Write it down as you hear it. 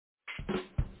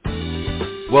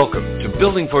Welcome to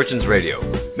Building Fortunes Radio.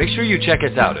 Make sure you check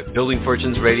us out at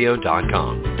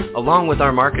buildingfortunesradio.com. Along with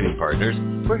our marketing partners,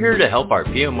 we're here to help our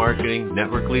PM Marketing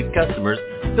Network Lead customers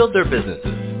build their businesses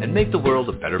and make the world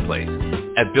a better place.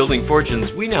 At Building Fortunes,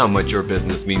 we know how much your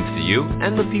business means to you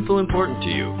and the people important to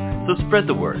you. So spread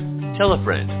the word, tell a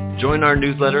friend, join our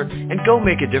newsletter, and go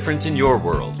make a difference in your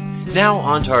world. Now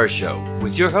on to our show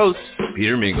with your host,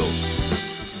 Peter Mingils.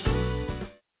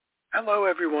 Hello,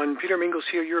 everyone. Peter Mingils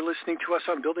here. You're listening to us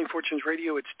on Building Fortunes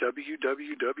Radio. It's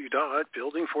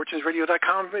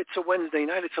www.buildingfortunesradio.com. It's a Wednesday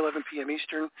night. It's 11 p.m.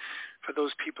 Eastern. For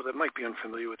those people that might be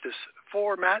unfamiliar with this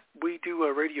format, we do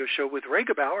a radio show with Ray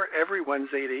Gebauer every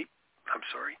Wednesday at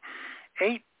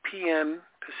 8 p.m.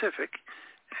 Pacific,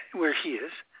 where he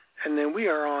is. And then we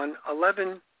are on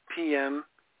 11 p.m.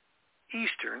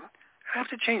 Eastern. I have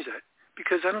to change that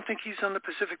because I don't think he's on the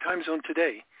Pacific time zone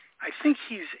today. I think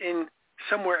he's in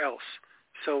somewhere else.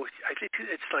 So I think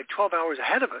it's like 12 hours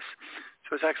ahead of us.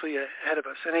 So it's actually ahead of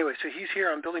us. Anyway, so he's here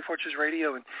on Building Fortunes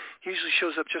Radio, and he usually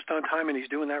shows up just on time, and he's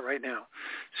doing that right now.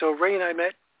 So Ray and I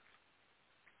met.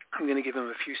 I'm going to give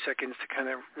him a few seconds to kind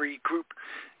of regroup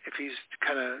if he's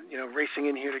kind of, racing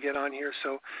in here to get on here.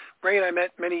 So Ray and I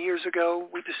met many years ago.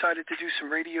 We decided to do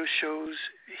some radio shows.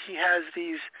 He has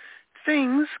these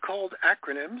things called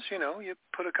acronyms. You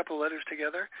put a couple letters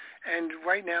together, and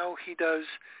right now he does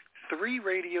 3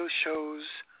 radio shows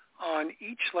on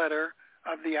each letter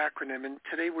of the acronym. And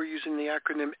today we're using the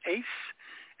acronym ACE,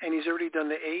 and he's already done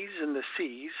the A's and the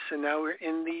C's, and now we're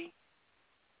in the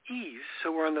E's.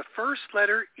 So we're on the first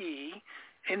letter E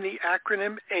in the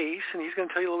acronym ACE, and he's going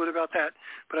to tell you a little bit about that.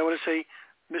 But I want to say,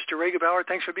 Mr. Ray Gebauer,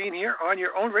 thanks for being here on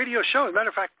your own radio show. As a matter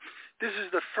of fact, this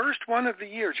is the first one of the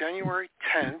year, January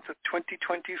 10th of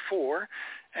 2024,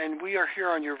 and we are here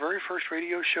on your very first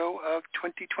radio show of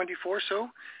 2024. So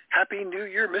Happy New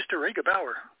Year, Mr. Ray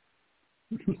Gebauer.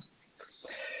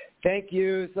 Thank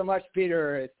you so much,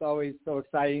 Peter. It's always so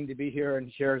exciting to be here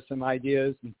and share some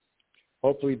ideas. And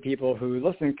hopefully people who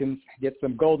listen can get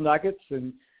some gold nuggets,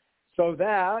 and so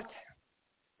that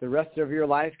the rest of your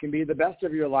life can be the best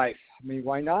of your life. I mean,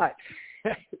 why not?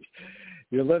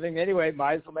 You're living anyway,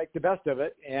 might as well make the best of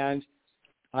it. And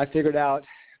I figured out a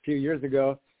few years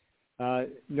ago,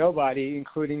 nobody,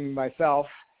 including myself,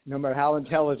 no matter how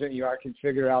intelligent you are, can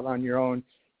figure it out on your own.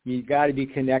 You got to be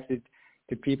connected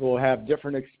to people who have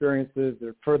different experiences.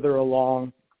 They're further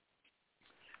along.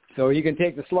 So you can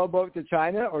take the slow boat to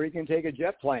China, or you can take a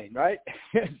jet plane, right?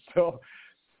 So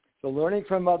learning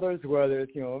from others, whether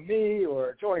it's, me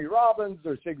or Tony Robbins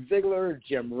or Zig Ziglar,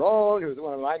 Jim Rohn, who was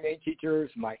one of my main teachers,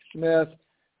 Mike Smith,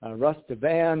 Russ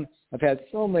Devan. I've had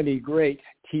so many great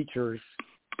teachers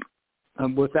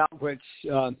without which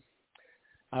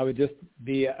I would just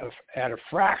be at a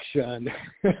fraction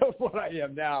of what I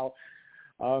am now.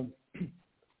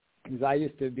 Because I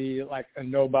used to be like a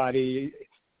nobody,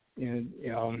 and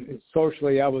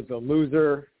socially I was a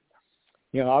loser.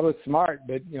 I was smart,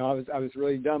 but I was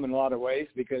really dumb in a lot of ways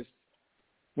because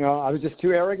I was just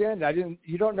too arrogant.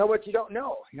 You don't know what you don't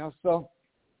know. So.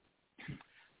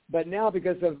 But now,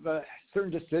 because of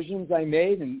certain decisions I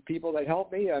made and people that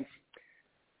helped me,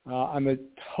 I'm a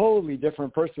totally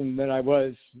different person than I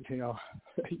was,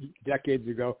 decades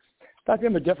ago. In fact,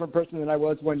 I'm a different person than I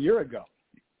was 1 year ago.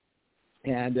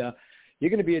 And you're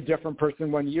going to be a different person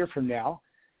 1 year from now,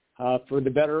 for the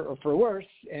better or for worse,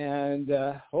 and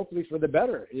hopefully for the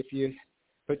better if you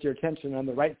put your attention on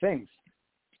the right things.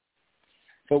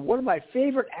 So one of my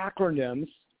favorite acronyms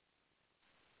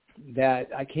that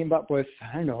I came up with,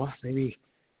 I don't know, maybe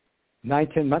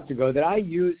 9-10 months ago, that I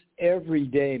use every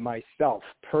day myself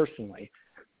personally,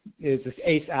 is this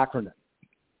ACE acronym.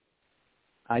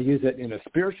 I use it in a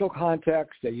spiritual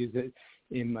context. I use it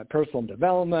in my personal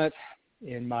development,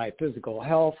 in my physical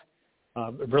health,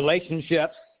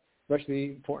 relationships,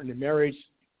 especially important in marriage.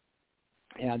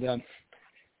 And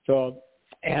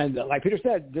like Peter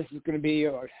said, this is going to be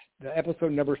the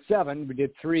episode number 7. We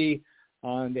did 3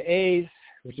 on the A's,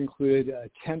 which include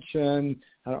attention.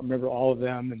 I don't remember all of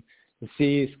them. And the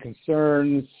C's,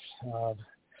 concerns,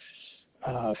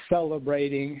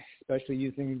 celebrating, especially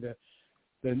using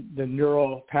the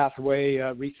neural pathway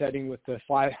resetting with the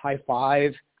high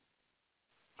five,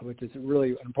 which is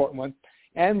really an important one.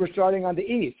 And we're starting on the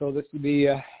E. So this will be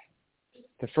the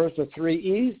first of 3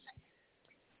 E's.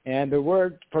 And the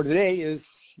word for today is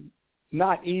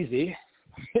not easy.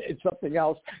 It's something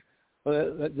else.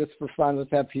 Just for fun, let's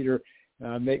have Peter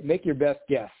make your best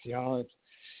guess. What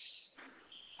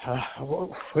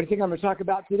do you think I'm going to talk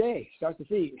about today? Start to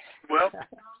see. Well,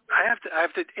 I have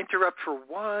to interrupt for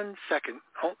 1 second,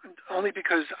 only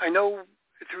because I know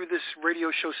through this radio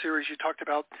show series you talked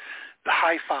about the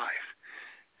high five.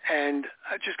 And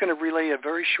I'm just going to relay a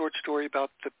very short story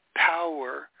about the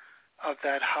power of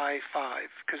that high five,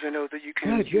 because I know that you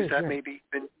can use that maybe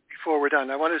before we're done.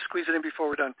 I want to squeeze it in before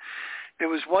we're done. There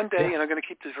was one day, and I'm going to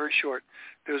keep this very short.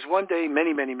 There was one day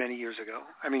many, many, many years ago.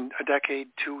 I mean, a decade,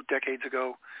 2 decades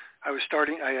ago. I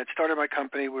had started my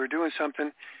company. We were doing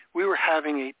something. We were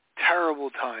having a terrible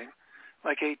time,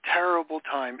 like a terrible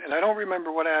time. And I don't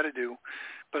remember what I had to do,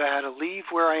 but I had to leave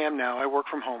where I am now. I work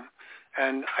from home.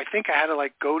 And I think I had to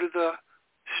go to the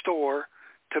store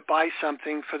to buy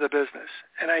something for the business.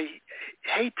 And I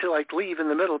hate to leave in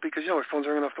the middle because, my phone's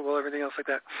ringing off the wall, everything else like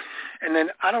that. And then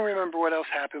I don't remember what else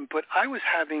happened, but I was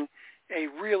having a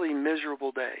really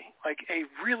miserable day,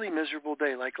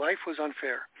 like life was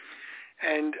unfair.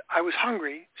 And I was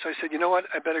hungry, so I said, you know what,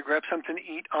 I better grab something to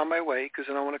eat on my way because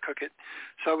I don't want to cook it.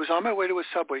 So I was on my way to a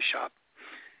Subway shop.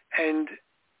 And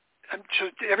I'm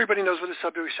sure everybody knows what a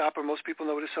Subway shop, or most people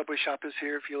know what a Subway shop is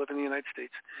here if you live in the United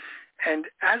States. And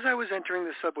as I was entering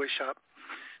the Subway shop,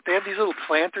 they have these little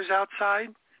planters outside,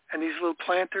 and these little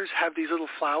planters have these little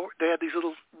they have these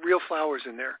little real flowers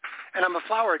in there. And I'm a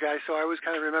flower guy, so I always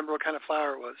kind of remember what kind of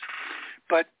flower it was.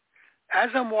 But as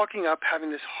I'm walking up,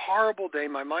 having this horrible day,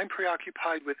 my mind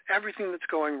preoccupied with everything that's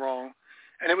going wrong,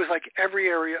 and it was like every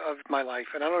area of my life.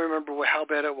 And I don't remember how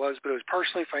bad it was, but it was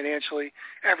personally, financially,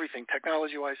 everything,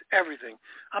 technology-wise, everything.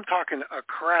 I'm talking a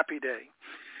crappy day.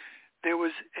 There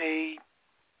was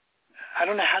I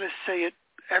don't know how to say it.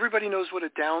 Everybody knows what a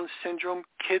Down syndrome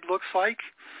kid looks like.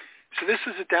 So this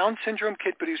was a Down syndrome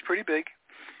kid, but he was pretty big.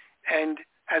 And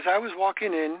as I was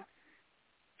walking in,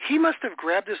 he must have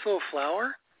grabbed this little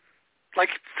flower,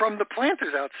 from the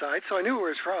planters outside, so I knew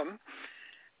where it's from.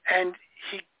 And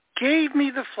he gave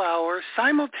me the flower,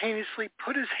 simultaneously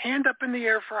put his hand up in the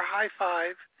air for a high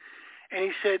five, and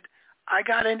he said, I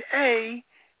got an A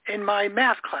in my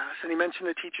math class. And he mentioned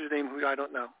the teacher's name, who I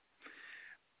don't know.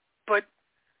 But,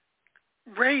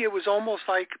 Ray, it was almost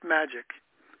like magic.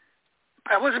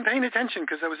 I wasn't paying attention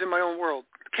because I was in my own world.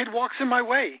 The kid walks in my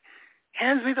way,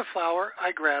 hands me the flower,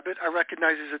 I grab it. I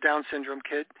recognize he's a Down syndrome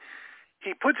kid.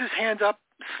 He puts his hands up,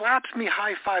 slaps me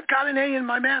high five, got an A in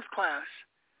my math class.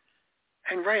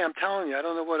 And Ray, I'm telling you, I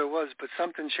don't know what it was, but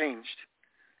something changed.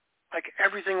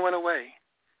 Everything went away.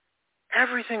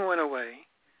 Everything went away.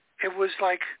 It was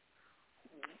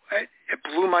it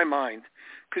blew my mind.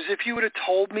 Because if you would have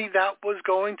told me that was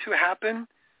going to happen,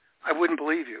 I wouldn't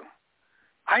believe you.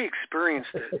 I experienced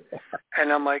it.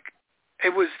 And I'm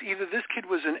it was either this kid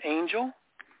was an angel.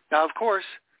 Now, of course,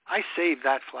 I saved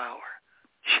that flower.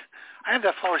 I have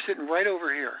that flower sitting right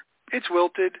over here. It's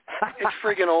wilted. It's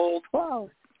friggin' old. Wow.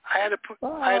 I had to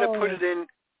put it in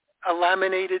a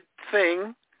laminated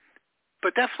thing,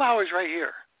 but that flower's right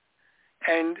here.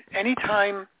 And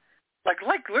anytime,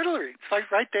 literally,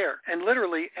 it's right there. And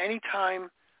literally,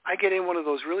 anytime I get in one of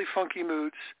those really funky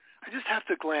moods, I just have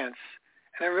to glance.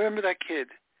 And I remember that kid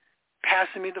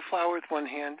passing me the flower with one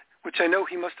hand, which I know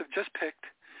he must have just picked,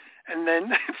 and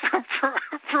then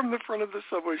from the front of the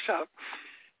Subway shop,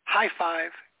 high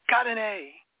five, got an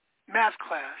A, math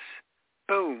class,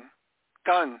 boom,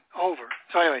 done, over.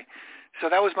 So anyway,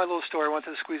 that was my little story. I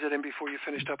wanted to squeeze it in before you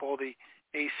finished up all the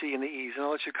AC and the E's, and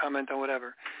I'll let you comment on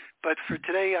whatever. But for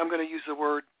today, I'm going to use the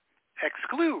word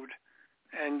exclude.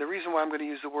 And the reason why I'm going to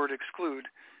use the word exclude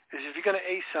is if you're going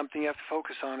to ace something, you have to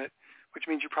focus on it, which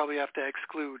means you probably have to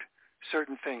exclude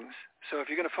certain things. So if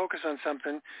you're going to focus on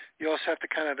something, you also have to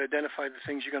kind of identify the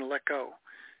things you're going to let go.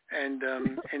 And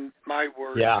in my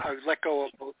words, I would let go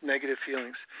of negative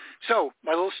feelings. So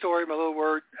my little story, my little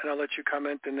word, and I'll let you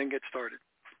comment and then get started.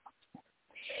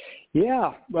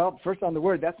 Yeah, well, first on the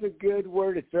word, that's a good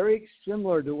word. It's very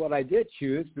similar to what I did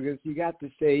choose because you got to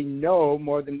say no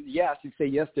more than yes. You say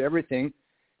yes to everything,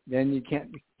 then you can't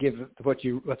give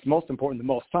what's most important the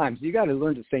most times. You got to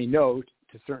learn to say no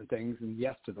to certain things and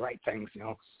yes to the right things,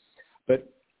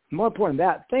 But more important than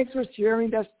that, thanks for sharing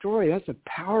that story. That's a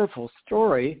powerful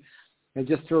story. It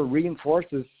just sort of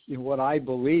reinforces what I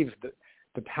believe,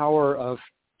 the power of,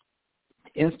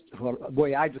 the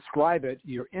way I describe it,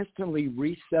 you're instantly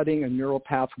resetting a neural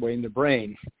pathway in the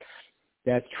brain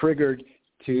that's triggered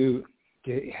for you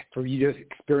to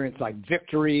experience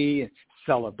victory,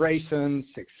 celebration,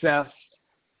 success.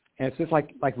 And it's just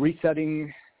like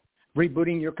rebooting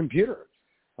your computer.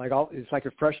 It's like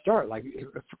a fresh start, like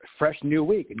a fresh new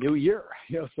week, a new year.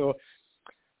 So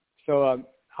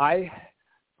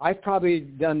I've probably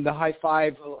done the high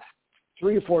five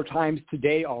 3 or 4 times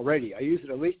today already. I use it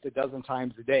at least a dozen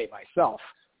times a day myself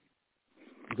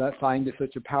because I find it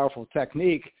such a powerful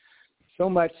technique. So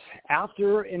much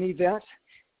after an event,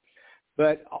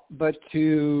 but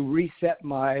to reset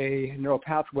my neural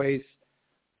pathways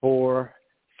for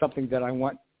something that I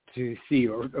want to see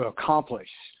or accomplish.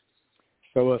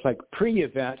 So it's like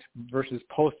pre-event versus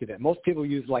post-event. Most people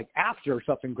use like after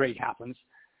something great happens,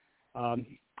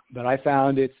 but I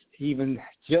found it's even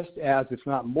just as, if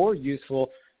not more useful,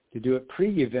 to do it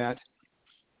pre-event,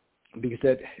 because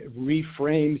it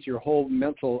reframes your whole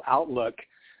mental outlook.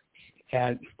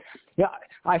 And yeah,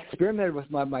 I experimented with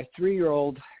my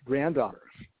 3-year-old granddaughter.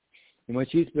 And when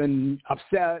she's been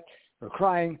upset or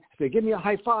crying, I say, give me a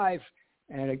high five,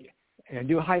 and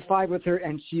do a high five with her,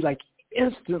 and she like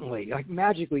instantly, like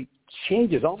magically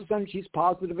changes. All of a sudden she's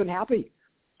positive and happy.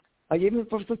 Like even if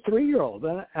it's a 3-year-old,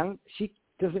 and she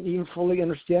doesn't even fully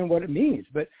understand what it means,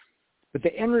 but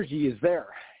the energy is there.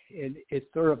 And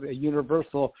it's sort of a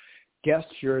universal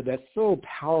gesture that's so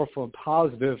powerful and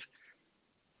positive.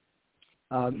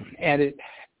 And it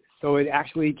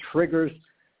actually triggers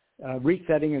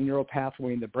resetting a neural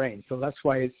pathway in the brain. So that's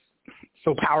why it's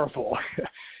so powerful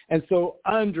and so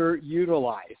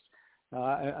underutilized.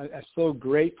 I'm so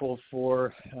grateful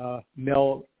for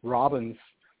Mel Robbins.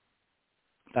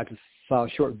 I just saw a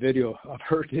short video of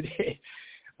her today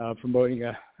promoting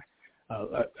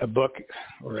a book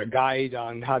or a guide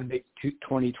on how to make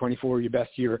 2024 your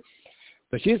best year.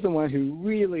 But she's the one who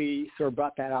really sort of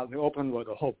brought that out in the open with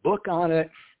a whole book on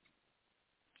it.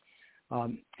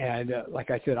 And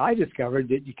like I said, I discovered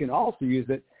that you can also use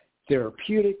it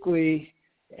therapeutically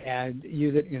and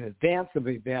use it in advance of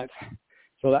the event.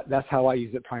 So that's how I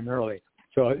use it primarily.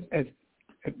 So it's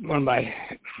one of my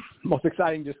most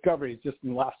exciting discoveries just in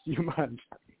the last few months.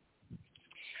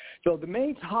 So the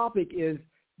main topic is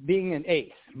being an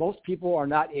ace. Most people are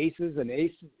not aces. An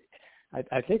ace,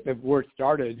 I think the word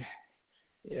started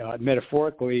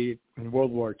metaphorically in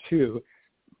World War II,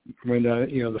 when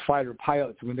the fighter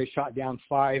pilots, when they shot down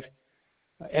 5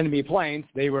 enemy planes,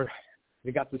 they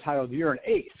got the title of "You're an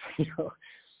ace."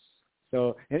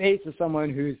 So an ace is someone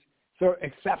who's sort of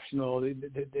exceptional.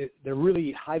 They're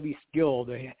really highly skilled.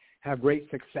 They have great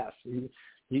success. You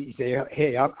say,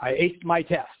 "Hey, I aced my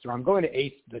test," or "I'm going to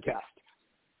ace the test,"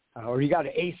 or you got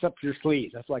to ace up your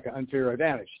sleeves. That's like an unfair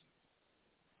advantage.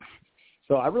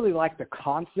 So I really like the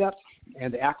concept,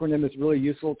 and the acronym is really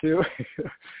useful too.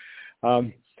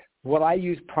 What I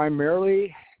use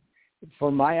primarily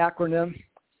for my acronym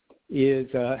is,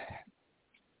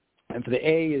 and for the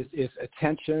A is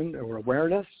attention or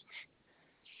awareness.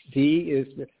 D is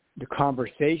the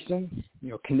conversation,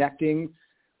 connecting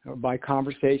by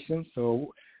conversation.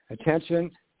 So attention,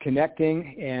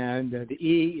 connecting, and the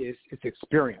E is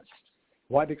experience.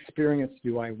 What experience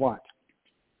do I want?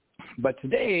 But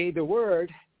today, the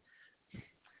word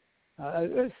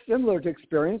is similar to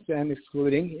experience and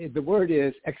excluding. The word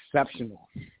is exceptional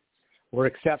or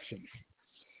exception.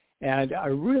 And I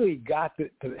really got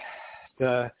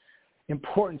the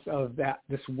importance of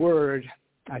this word,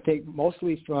 I think,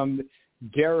 mostly from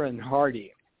Darren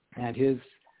Hardy and his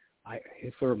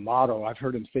sort of motto. I've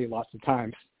heard him say lots of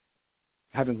times.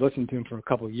 I haven't listened to him for a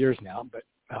couple of years now, but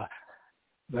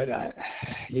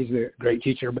he's a great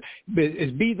teacher. But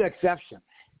it's be the exception.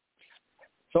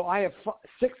 So I have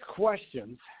 6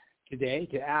 questions today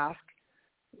to ask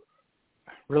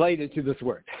related to this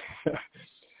word.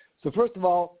 So first of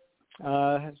all,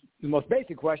 the most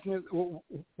basic question is,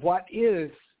 what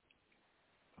does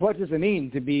it mean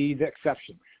to be the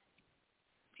exception?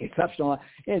 Exceptional,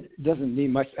 it doesn't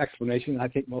need much explanation. I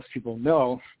think most people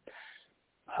know.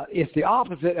 It's the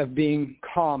opposite of being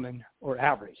common or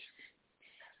average.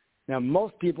 Now,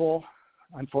 most people,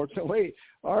 unfortunately,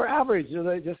 are average.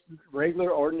 They're just regular,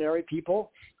 ordinary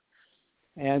people.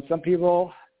 And some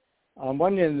people on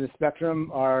one end of the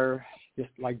spectrum are just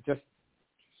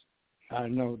I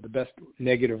don't know the best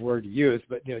negative word to use,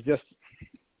 but just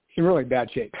in really bad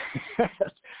shape.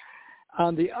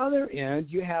 On the other end,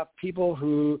 you have people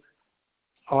who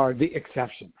are the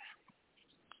exception.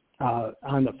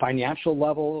 On the financial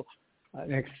level,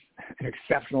 an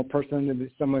exceptional person is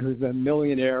someone who's a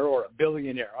millionaire or a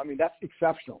billionaire. I mean, that's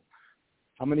exceptional.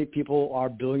 How many people are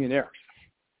billionaires?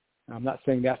 I'm not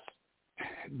saying that's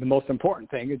the most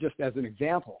important thing. It's just as an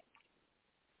example.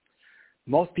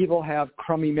 Most people have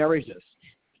crummy marriages,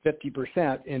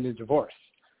 50% in a divorce.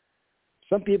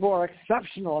 Some people are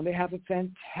exceptional and they have a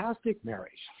fantastic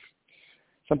marriage.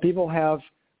 Some people have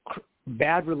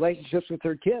bad relationships with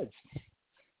their kids.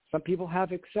 Some people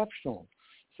have exceptional.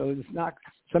 So it's not,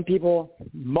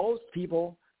 most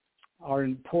people are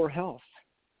in poor health.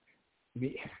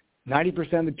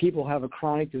 90% of the people have a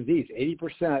chronic disease.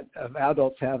 80% of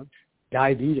adults have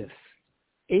diabetes.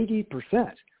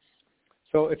 80%.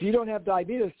 So if you don't have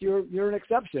diabetes, you're an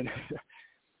exception.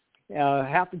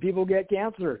 Half the people get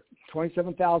cancer.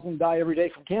 27,000 die every day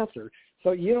from cancer.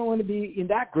 So you don't want to be in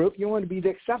that group. You want to be the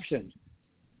exception.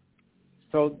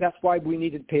 So that's why we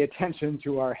need to pay attention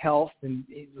to our health and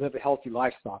live a healthy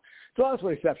lifestyle. So that's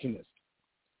what exception is.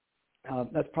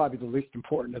 That's probably the least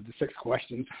important of the 6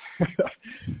 questions.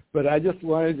 But I just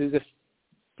wanted to just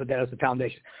put that as the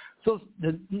foundation. So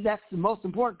the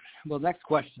next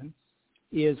question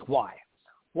is why?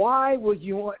 Why would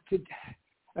you want to,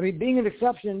 being an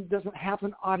exception doesn't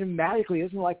happen automatically. It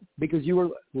isn't like because you were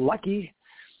lucky.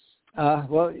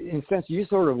 Well, in a sense, you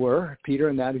sort of were, Peter,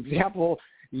 in that example.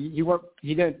 You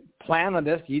didn't plan on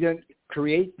this. You didn't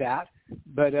create that,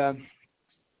 but that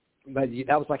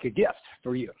was like a gift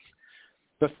for you.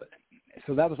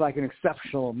 So that was like an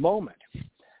exceptional moment.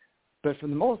 But for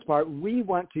the most part, we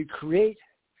want to create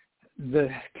the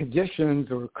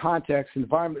conditions or context,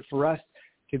 environment for us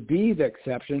to be the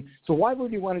exception. So why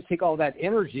would you want to take all that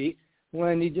energy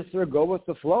when you just sort of go with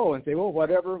the flow and say, well,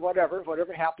 whatever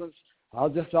happens,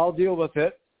 I'll deal with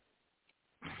it.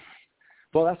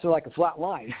 Well, that's sort of like a flat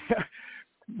line.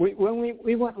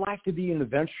 we want life to be an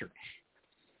adventure,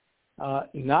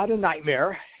 not a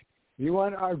nightmare. We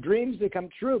want our dreams to come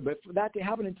true, but for that to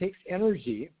happen, it takes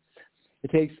energy.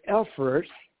 It takes effort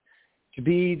to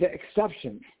be the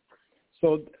exception.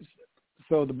 So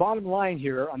the bottom line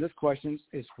here on this question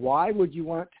is why would you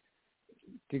want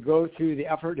to go through the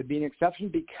effort to be an exception?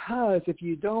 Because if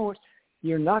you don't,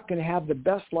 you're not going to have the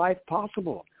best life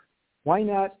possible. Why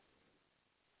not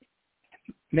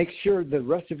make sure the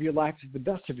rest of your life is the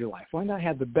best of your life? Why not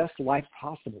have the best life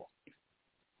possible?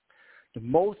 The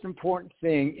most important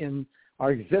thing in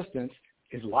our existence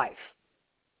is life.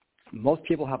 Most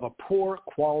people have a poor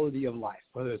quality of life,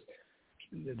 whether it's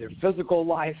their physical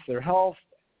life, their health,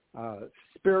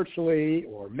 spiritually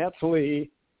or mentally,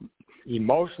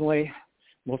 emotionally.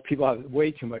 Most people have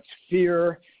way too much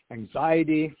fear,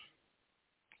 anxiety.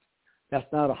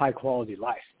 That's not a high-quality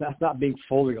life. That's not being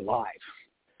fully alive.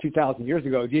 2,000 years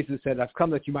ago, Jesus said, I've come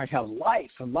that you might have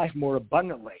life and life more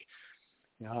abundantly.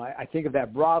 I think of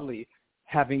that broadly,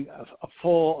 having a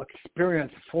full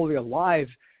experience, fully alive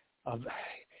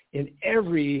in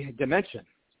every dimension,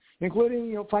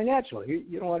 including financially.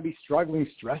 You don't want to be struggling,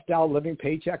 stressed out, living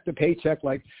paycheck to paycheck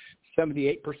like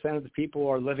 78% of the people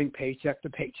are living paycheck to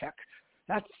paycheck.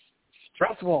 That's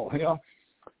stressful,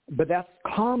 but that's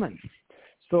common.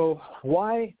 So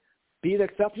why be the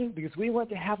exception? Because we want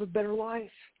to have a better life.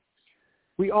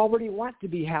 We already want to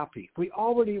be happy. We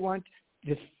already want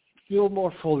to feel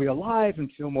more fully alive and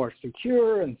feel more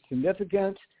secure and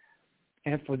significant.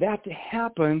 And for that to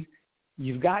happen,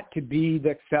 you've got to be the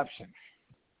exception.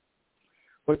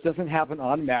 Which doesn't happen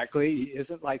automatically. It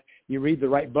isn't like you read the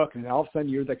right book and all of a sudden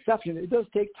you're the exception. It does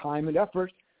take time and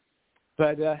effort,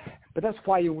 but that's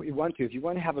why you want to. If you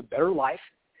want to have a better life,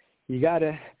 you got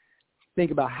to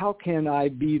think about how can I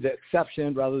be the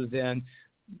exception rather than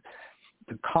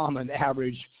the common,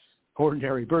 average,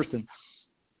 ordinary person.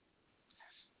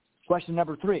 Question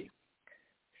number 3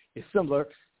 is similar,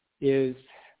 is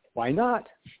why not?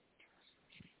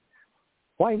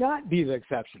 Why not be the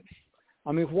exception?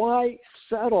 Why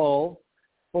settle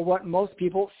for what most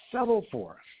people settle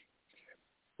for?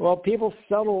 Well, people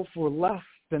settle for less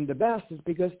than the best is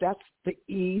because that's the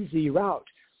easy route.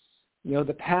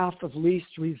 The path of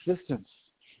least resistance.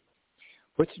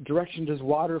 Which direction does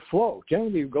water flow?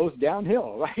 Generally, it goes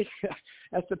downhill, right?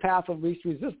 That's the path of least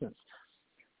resistance.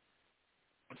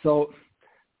 So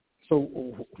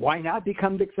why not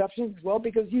become the exception? Well,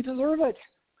 because you deserve it.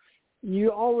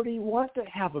 You already want to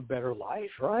have a better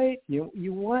life, right? You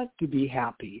want to be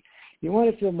happy. You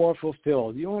want to feel more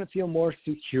fulfilled. You want to feel more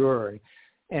secure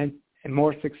and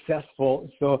more successful.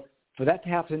 So for that to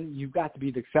happen, you've got to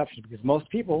be the exception because most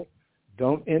people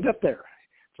don't end up there.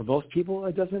 For most people,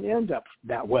 it doesn't end up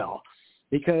that well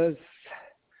because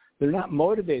they're not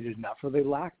motivated enough or they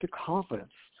lack the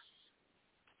confidence,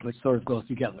 which sort of goes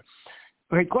together.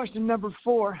 Okay, question number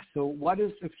 4. So what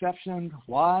is exception?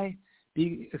 Why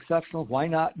be exceptional? Why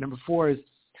not? Number 4 is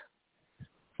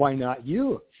why not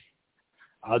you?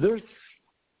 Others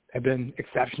have been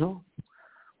exceptional.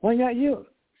 Why not you?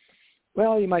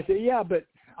 Well, you might say, yeah, but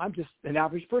I'm just an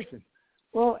average person.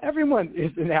 Well, everyone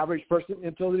is an average person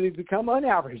until they become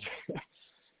unaverage.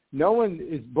 No one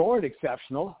is born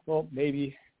exceptional. Well,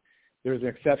 maybe there's an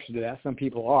exception to that. Some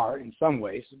people are in some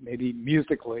ways, maybe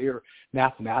musically or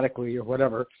mathematically or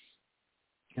whatever,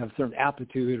 have a certain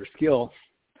aptitude or skill.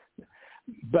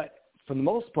 But for the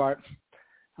most part,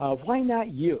 why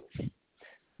not you?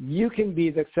 You can be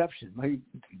the exception. Like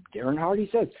Darren Hardy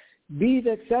says, be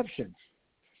the exception.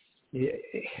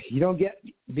 You don't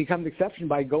become the exception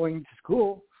by going to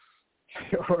school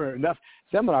or enough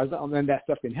seminars, and that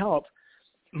stuff can help.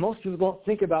 Most people don't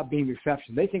think about being the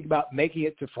exception. They think about making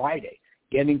it to Friday,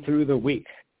 getting through the week.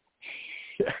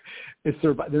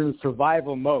 they're in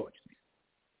survival mode.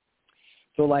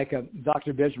 So like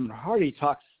Dr. Benjamin Hardy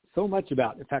talks so much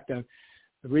about, in fact, I'm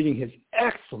reading his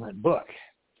excellent book.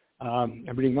 I'm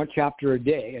reading one chapter a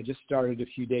day. I just started a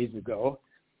few days ago,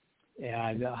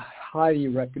 and highly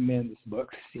recommend this book.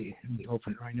 Let's see, let me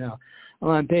open it right now. I'm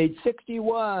on page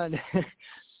 61,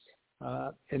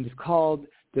 and it's called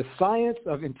The Science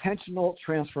of Intentional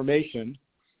Transformation.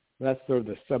 That's sort of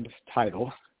the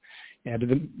subtitle.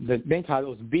 And the main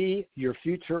title is Be Your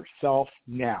Future Self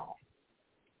Now.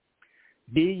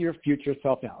 Be Your Future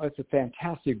Self Now. It's a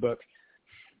fantastic book.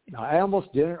 I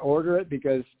almost didn't order it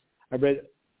because I read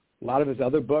a lot of his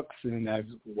other books and I've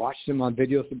watched him on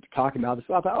videos talking about this.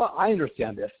 So I thought, I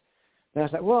understand this. And I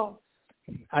thought, well,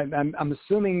 I'm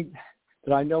assuming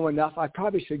that I know enough. I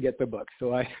probably should get the book.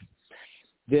 So I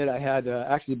did. I had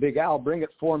actually Big Al bring it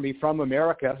for me from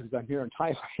America because I'm here in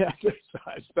Thailand. It's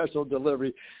a special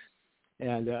delivery.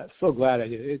 And so glad I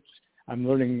did. I'm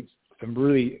learning some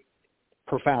really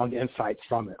profound insights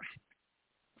from it.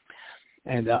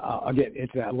 And I'll get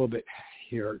into that a little bit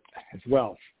here as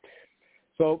well.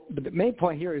 So but the main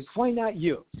point here is, why not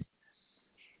you?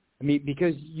 I mean,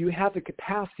 because you have the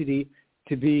capacity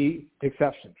to be the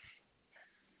exception.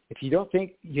 If you don't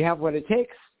think you have what it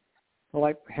takes, well,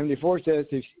 like Henry Ford says,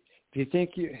 if you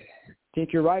think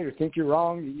you're right or think you're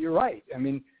wrong, you're right. I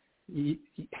mean, you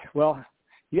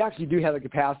actually do have the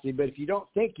capacity, but if you don't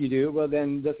think you do, well,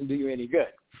 then it doesn't do you any good.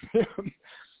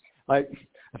 Like,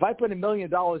 if I put $1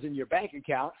 million in your bank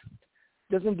account,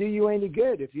 it doesn't do you any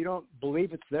good if you don't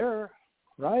believe it's there,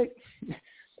 right?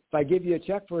 If I give you a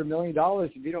check for $1 million,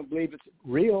 if you don't believe it's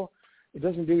real, it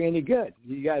doesn't do you any good.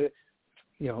 You got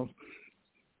to,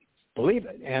 believe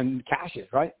it and cash it,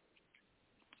 right?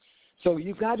 So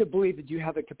you've got to believe that you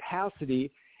have the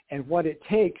capacity and what it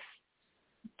takes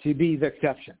to be the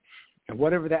exception, and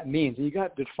whatever that means. And you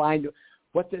got to define,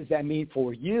 what does that mean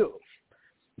for you?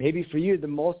 Maybe for you, the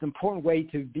most important way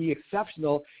to be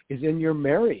exceptional is in your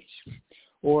marriage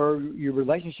or your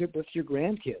relationship with your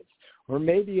grandkids. Or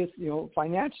maybe it's,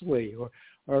 financially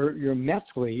or you're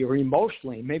mentally or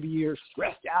emotionally. Maybe you're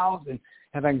stressed out and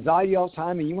have anxiety all the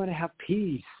time and you want to have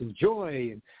peace and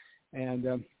joy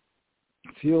and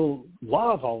feel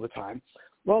love all the time.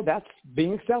 Well, that's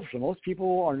being exceptional. Most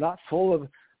people are not full of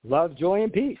love, joy,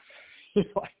 and peace.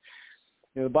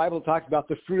 The Bible talks about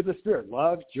the fruit of the Spirit: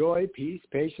 love, joy, peace,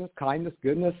 patience, kindness,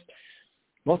 goodness.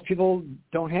 Most people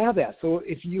don't have that. So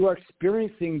if you are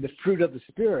experiencing the fruit of the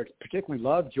Spirit, particularly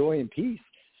love, joy, and peace,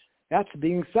 that's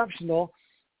being exceptional.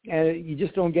 And you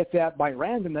just don't get that by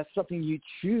random. That's something you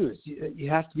choose. You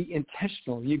have to be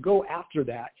intentional. You go after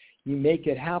that. You make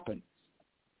it happen.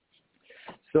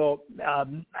 So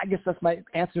I guess that's my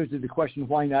answer to the question,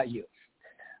 why not you?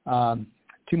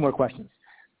 Two more questions.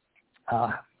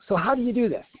 So how do you do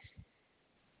this?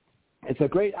 It's a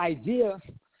great idea,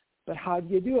 but how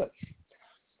do you do it?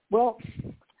 Well,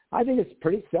 I think it's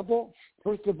pretty simple.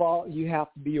 First of all, you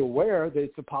have to be aware that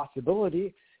it's a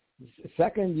possibility.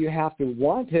 Second, you have to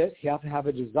want it. You have to have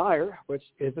a desire, which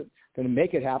isn't going to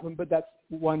make it happen, but that's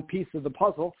one piece of the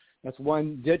puzzle. That's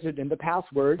one digit in the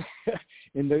password,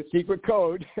 in the secret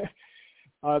code.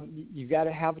 You've got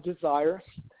to have a desire.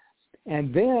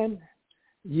 And then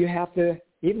you have to,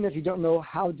 even if you don't know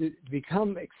how to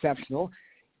become exceptional,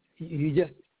 you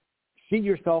just see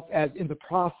yourself as in the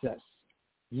process.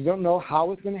 You don't know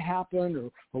how it's going to happen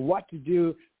or what to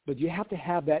do, but you have to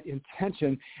have that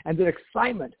intention and that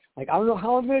excitement. Like, I don't know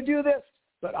how I'm going to do this,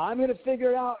 but I'm going to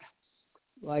figure it out.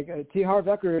 Like T. Harv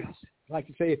Eker like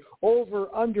to say,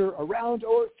 over, under, around,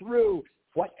 or through,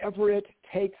 whatever it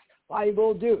takes, I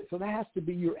will do. So that has to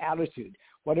be your attitude.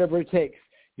 Whatever it takes,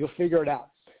 you'll figure it out.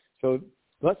 So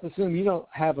let's assume you don't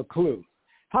have a clue.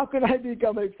 How can I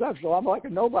become exceptional? I'm like a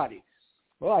nobody.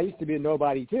 Well, I used to be a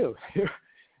nobody too.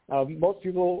 Most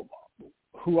people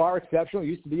who are exceptional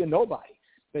used to be a nobody.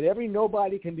 But every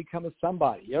nobody can become a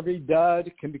somebody. Every dud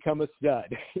can become a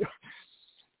stud.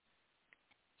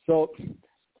 So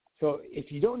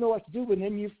if you don't know what to do,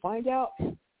 then you find out.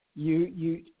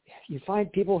 You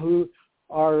find people who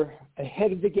are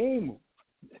ahead of the game,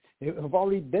 who have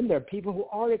already been there, people who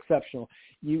are exceptional.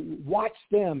 You watch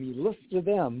them. You listen to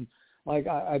them. Like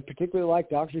I particularly like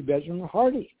Dr. Benjamin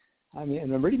Hardy. I mean,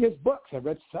 and I'm reading his books. I've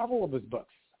read several of his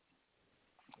books.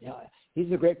 Yeah,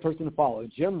 he's a great person to follow.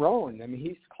 Jim Rohn, I mean,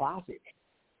 he's classic.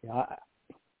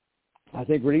 I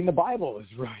think reading the Bible is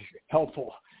really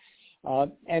helpful.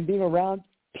 And being around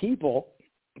people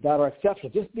that are exceptional,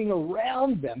 just being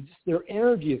around them, just their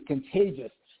energy is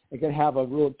contagious. It can have a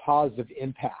real positive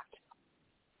impact.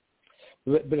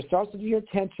 But it starts with your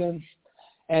intention,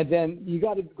 and then you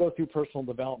got to go through personal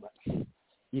development.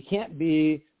 You can't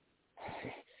be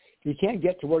You can't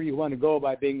get to where you want to go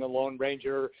by being a Lone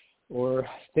Ranger or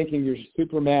thinking you're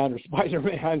Superman or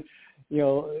Spider-Man.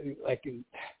 Like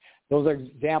those are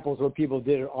examples where people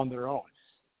did it on their own.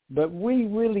 But we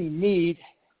really need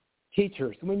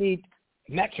teachers. We need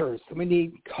mentors. We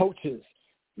need coaches.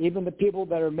 Even the people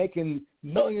that are making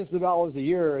millions of dollars a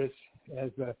year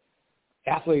as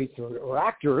athletes or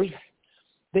actors,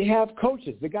 they have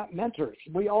coaches. They got mentors.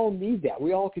 We all need that.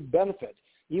 We all could benefit.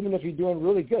 Even if you're doing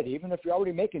really good, even if you're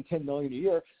already making $10 million a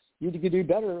year, you could do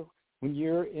better when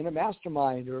you're in a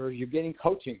mastermind or you're getting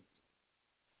coaching.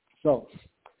 So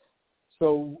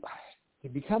to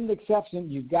become the exception,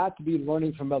 you've got to be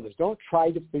learning from others. Don't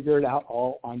try to figure it out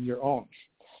all on your own.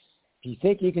 If you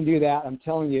think you can do that, I'm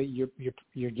telling you,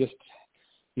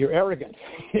 you're arrogant.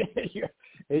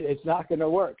 It's not going to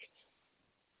work.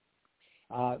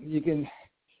 You can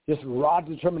just raw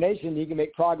determination. You can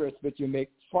make progress, but you make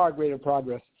far greater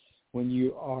progress when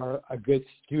you are a good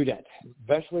student.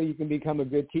 Eventually, you can become a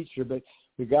good teacher, but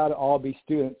we got to all be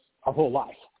students our whole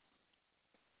life.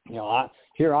 It's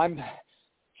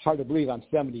hard to believe I'm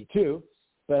 72,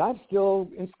 but I'm still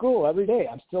in school every day.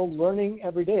 I'm still learning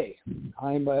every day.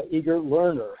 I'm an eager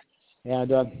learner,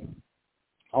 and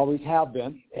always have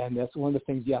been. And that's one of the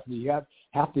things you have to do. You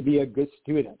have to be a good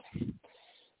student.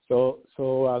 So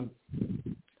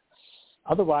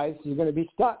otherwise, you're going to be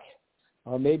stuck,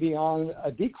 or maybe on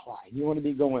a decline. You want to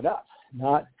be going up,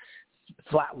 not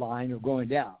flatline or going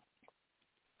down.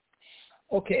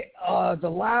 Okay, the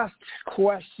last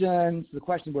question, the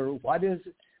question were, what is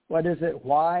it?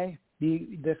 Why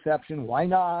be the exception? Why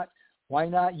not? Why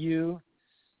not you?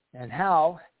 And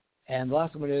how? And the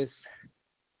last one is,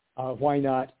 why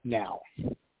not now?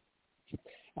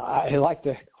 I like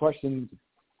the question,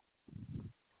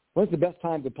 when's the best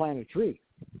time to plant a tree?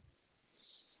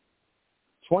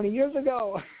 20 years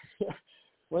ago.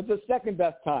 When's the second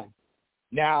best time?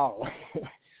 Now.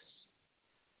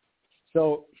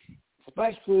 So,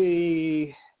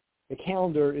 especially the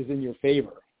calendar is in your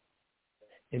favor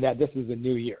in that this is a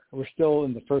new year. We're still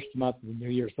in the first month of the new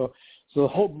year. So the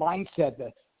whole mindset,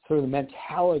 the sort of the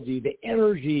mentality, the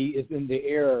energy is in the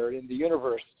air, in the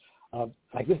universe.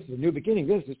 Like this is a new beginning.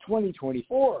 This is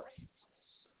 2024.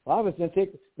 Well, I was going to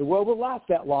think the world will last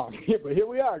that long. But here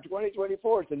we are,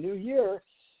 2024. It's a new year.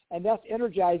 And that's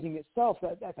energizing itself.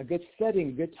 That's a good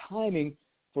setting, good timing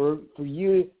for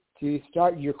you to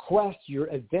start your quest, your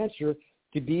adventure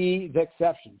to be the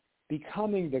exception,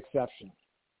 becoming the exception.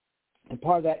 And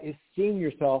part of that is seeing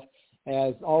yourself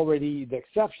as already the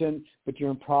exception, but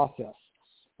you're in process,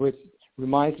 which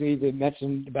reminds me to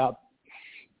mention about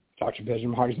Dr.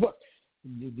 Benjamin Hardy's book,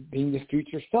 Being the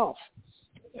Future Self,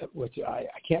 which I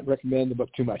can't recommend the book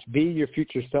too much. Be your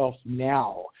future self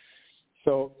now.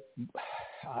 So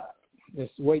there's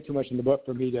way too much in the book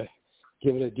for me to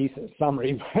give it a decent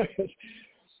summary.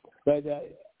 But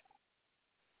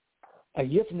a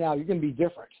year from now, you're going to be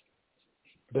different.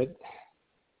 But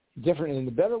different in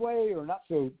the better way or not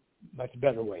so much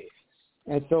better ways.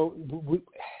 And so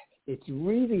it's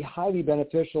really highly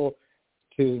beneficial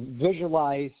to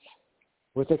visualize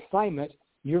with excitement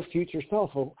your future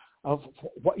self of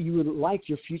what you would like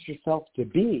your future self to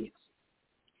be,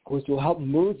 which will help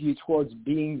move you towards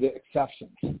being the exception.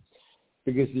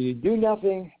 Because if you do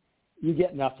nothing, you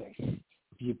get nothing.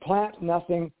 If you plant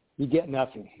nothing, you get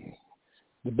nothing.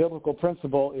 The biblical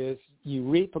principle is you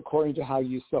reap according to how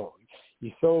you sow.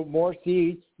 You sow more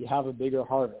seed, you have a bigger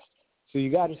harvest. So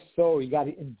you got to sow, you got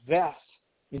to invest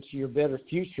into your better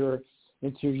future,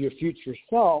 into your future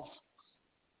self,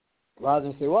 rather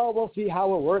than say, well, we'll see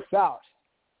how it works out.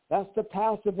 That's the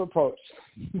passive approach.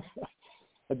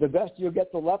 At the best, you'll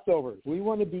get the leftovers. We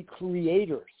want to be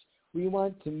creators. We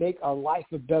want to make our life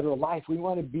a better life. We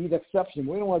want to be the exception.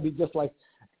 We don't want to be just like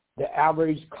the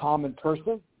average common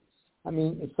person. I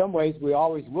mean, in some ways, we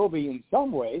always will be in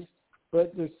some ways,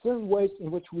 but there's certain ways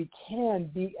in which we can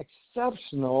be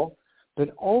exceptional, but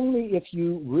only if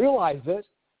you realize it,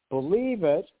 believe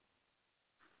it,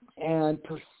 and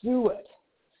pursue it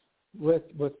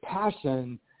with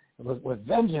passion, with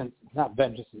vengeance. Not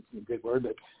vengeance is a good word,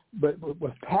 but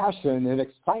with passion and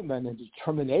excitement and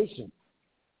determination,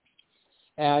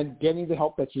 and getting the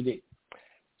help that you need.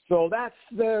 So that's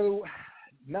the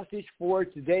message for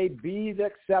today. Be the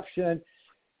exception.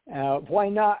 Why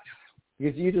not?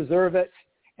 Because you deserve it,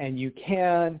 and you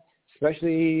can,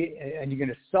 especially, and you're going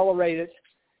to celebrate it.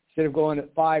 Instead of going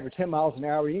at 5 or 10 miles an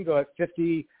hour, you can go at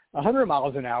 50, 100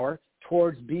 miles an hour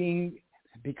towards becoming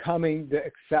the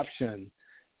exception.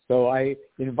 So I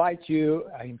invite you,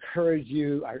 I encourage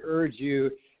you, I urge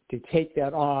you to take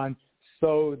that on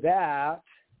so that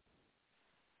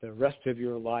the rest of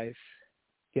your life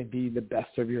can be the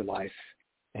best of your life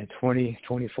and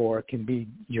 2024 can be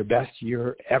your best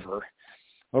year ever.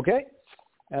 Okay?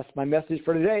 That's my message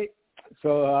for today.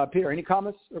 So, Peter, any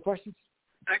comments or questions?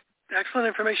 Excellent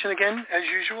information again, as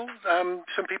usual.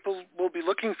 Some people will be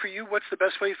looking for you. What's the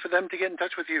best way for them to get in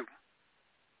touch with you?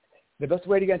 The best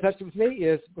way to get in touch with me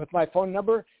is with my phone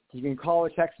number. You can call or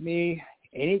text me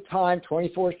anytime,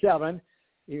 24/7.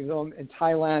 Even though I'm in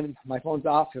Thailand, my phone's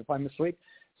off if I'm asleep.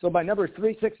 So my number is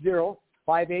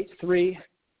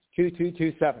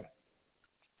 360-583-2227.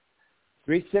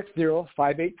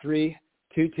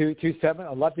 360-583-2227.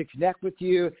 I'd love to connect with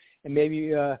you and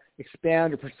maybe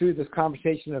expand or pursue this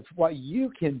conversation of what you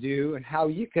can do and how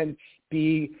you can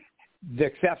be the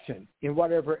exception in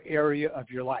whatever area of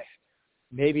your life.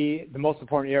 Maybe the most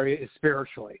important area is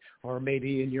spiritually, or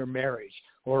maybe in your marriage,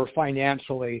 or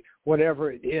financially,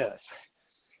 whatever it is.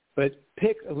 But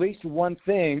pick at least one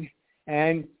thing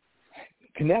and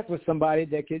connect with somebody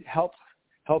that could help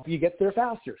you get there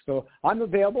faster. So I'm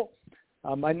available.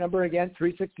 My number again,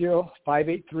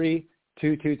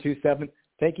 360-583-2227.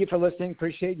 Thank you for listening.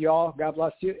 Appreciate you all. God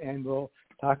bless you, and we'll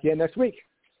talk to you next week.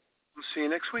 We'll see you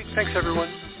next week. Thanks,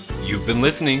 everyone. You've been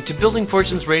listening to Building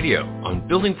Fortunes Radio on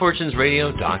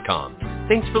buildingfortunesradio.com.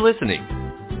 Thanks for listening.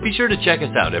 Be sure to check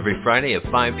us out every Friday at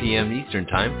 5 p.m. Eastern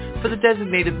Time for the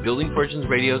designated Building Fortunes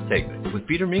Radio segment with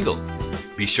Peter Mingils.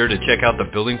 Be sure to check out the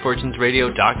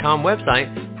buildingfortunesradio.com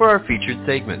website for our featured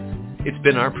segments. It's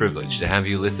been our privilege to have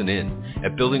you listen in.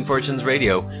 At Building Fortunes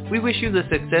Radio, we wish you the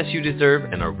success you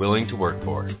deserve and are willing to work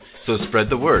for. So spread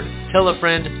the word, tell a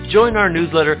friend, join our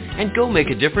newsletter, and go make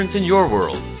a difference in your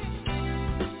world.